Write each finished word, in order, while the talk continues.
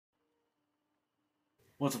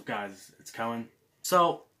What's up, guys? It's Cohen.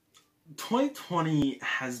 So, 2020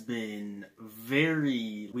 has been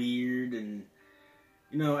very weird, and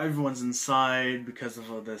everyone's inside because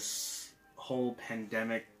of all this whole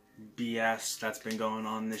pandemic BS that's been going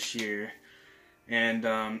on this year. And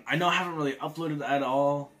I know I haven't really uploaded at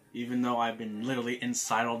all, even though I've been literally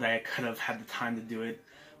inside all day. I could have had the time to do it,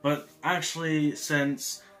 but actually,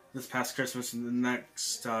 since this past Christmas and the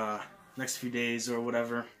next few days or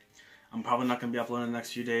whatever, I'm probably not going to be uploading the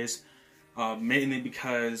next few days, mainly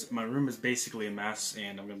because my room is basically a mess,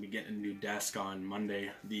 and I'm going to be getting a new desk on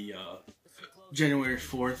Monday, the January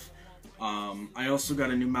 4th. I also got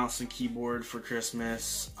a new mouse and keyboard for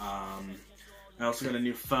Christmas. I also got a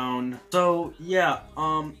new phone. So yeah,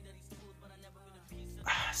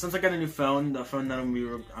 since I got a new phone, the phone that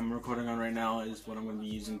I'm recording on right now is what I'm going to be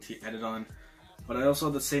using to edit on. But I also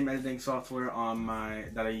have the same editing software on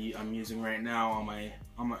I'm using right now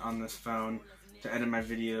on this phone to edit my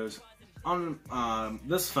videos on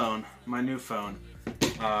this phone, my new phone,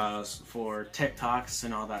 for TikToks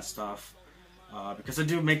and all that stuff. Because I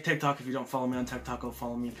do make TikTok. If you don't follow me on TikTok, go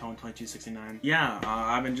follow me, Cohen2269. Yeah,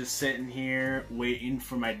 I've been just sitting here waiting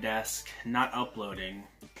for my desk, not uploading.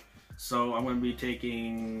 So I'm going to be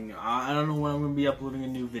taking, I don't know when I'm going to be uploading a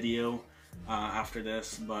new video after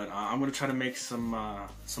this, but I'm going to try to make some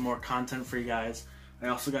more content for you guys. I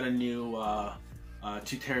also got a new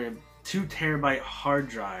 2 terabyte hard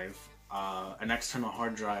drive, an external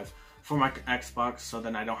hard drive for my Xbox, so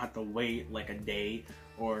then I don't have to wait like a day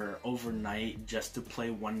or overnight just to play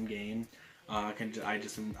one game. I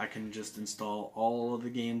can just install all of the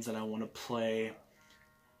games that I want to play,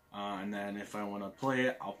 and then if I want to play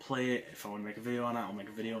it, I'll play it. If I want to make a video on it, I'll make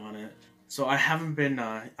a video on it. So I haven't been,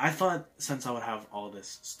 I thought since I would have all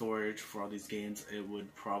this storage for all these games, it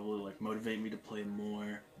would probably motivate me to play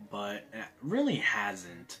more, but it really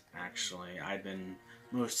hasn't, actually. I've been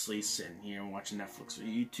mostly sitting here watching Netflix or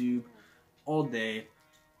YouTube all day,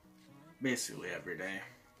 basically every day,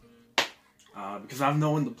 because I have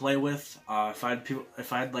no one to play with. If I had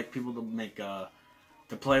people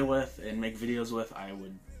to play with and make videos with, I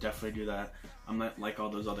would definitely do that. I'm not like all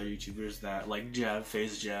those other YouTubers that, like Jev,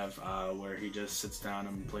 where he just sits down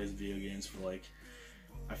and plays video games for like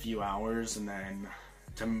a few hours, and then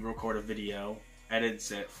to record a video,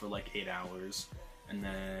 edits it for like 8 hours, and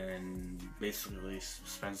then basically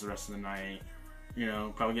spends the rest of the night,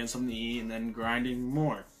 probably getting something to eat and then grinding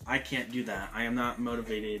more. I can't do that. I am not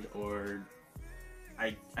motivated, or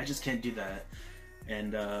I just can't do that.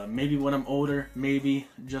 And maybe when I'm older, maybe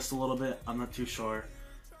just a little bit, I'm not too sure.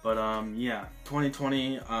 But yeah,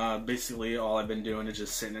 2020, basically all I've been doing is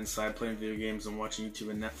just sitting inside playing video games and watching YouTube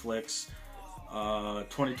and Netflix.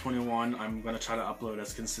 2021, I'm going to try to upload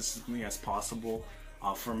as consistently as possible.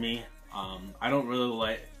 For me, I don't really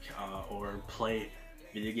like or play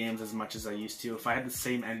video games as much as I used to. If I had the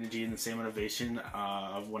same energy and the same motivation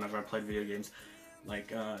of whenever I played video games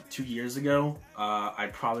like 2 years ago, I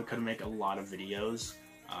probably could make a lot of videos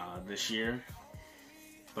this year.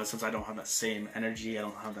 But since I don't have that same energy, I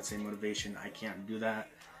don't have that same motivation, I can't do that.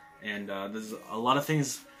 And there's a lot of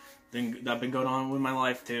things that have been going on with my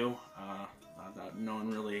life too, that no one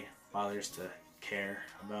really bothers to care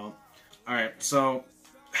about. Alright, so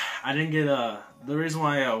I didn't get the reason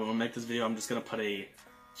why I will make this video, I'm just going to put a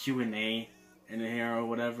QnA in here or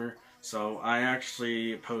whatever. So I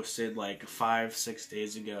actually posted like 5-6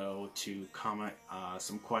 days ago to comment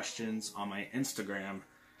some questions on my Instagram.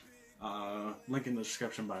 Link in the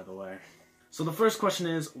description, by the way. So the first question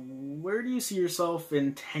is, where do you see yourself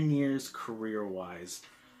in 10 years career-wise?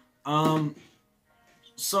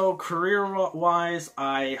 So career-wise,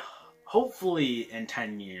 hopefully in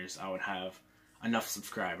 10 years I would have enough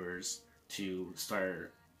subscribers to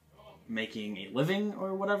start making a living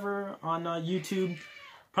or whatever on YouTube.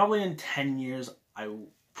 Probably in 10 years, I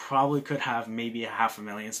probably could have maybe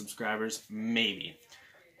 500,000 subscribers, maybe.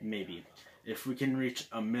 If we can reach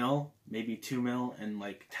 1 mil, maybe 2 mil in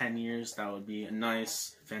like 10 years, that would be a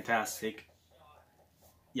nice, fantastic.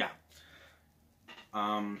 Yeah.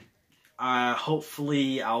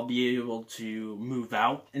 Hopefully I'll be able to move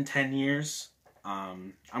out in 10 years.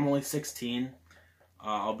 I'm only 16.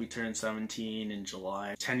 I'll be turning 17 in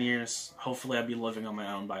July. 10 years, hopefully I'll be living on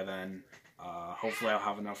my own by then. Hopefully I'll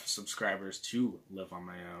have enough subscribers to live on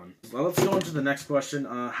my own. Well, let's go into the next question.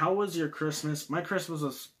 How was your Christmas? My Christmas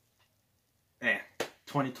was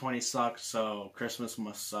 2020 sucked, so Christmas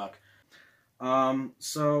must suck.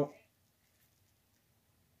 So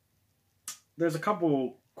there's a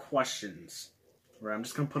couple questions where I'm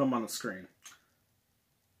just gonna put them on the screen.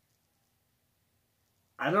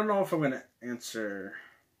 I don't know if I'm gonna answer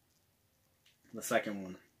the second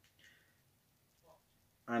one.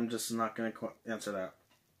 I'm just not going to answer that.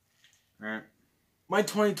 Alright. My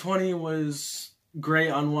 2020 was great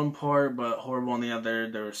on one part, but horrible on the other.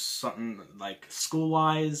 There was something, like,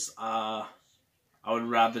 school-wise, I would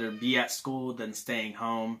rather be at school than staying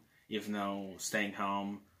home, even though staying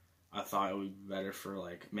home, I thought it would be better for,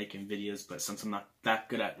 like, making videos, but since I'm not that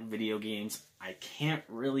good at video games, I can't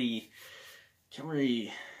really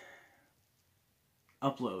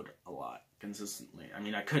upload a lot consistently. I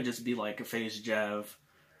mean, I could just be like a Phase Jev,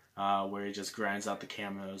 where he just grinds out the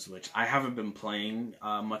camos, which I haven't been playing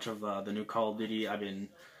much of the new Call of Duty. I've been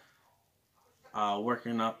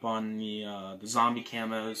working up on the zombie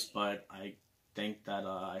camos, but I think that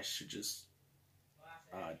I should just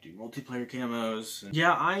do multiplayer camos. And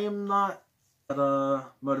yeah, I am not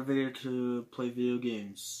motivated to play video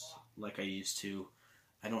games like I used to.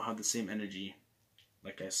 I don't have the same energy,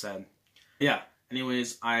 like I said. Yeah,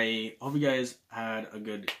 anyways, I hope you guys had a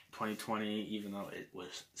good 2020, even though it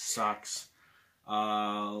sucks.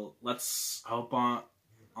 Let's hope on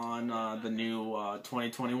the new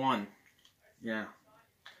 2021. Yeah.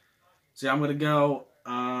 So yeah, I'm gonna go.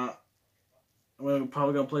 I'm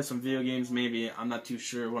probably gonna play some video games. Maybe, I'm not too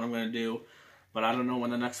sure what I'm gonna do, but I don't know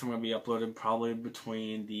when the next one will be uploaded. Probably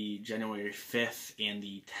between the January 5th and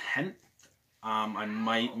the 10th. I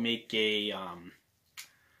might make a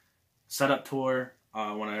setup tour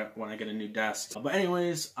when I get a new desk. But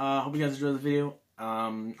anyways, hope you guys enjoyed the video.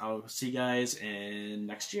 I'll see you guys in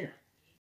next year.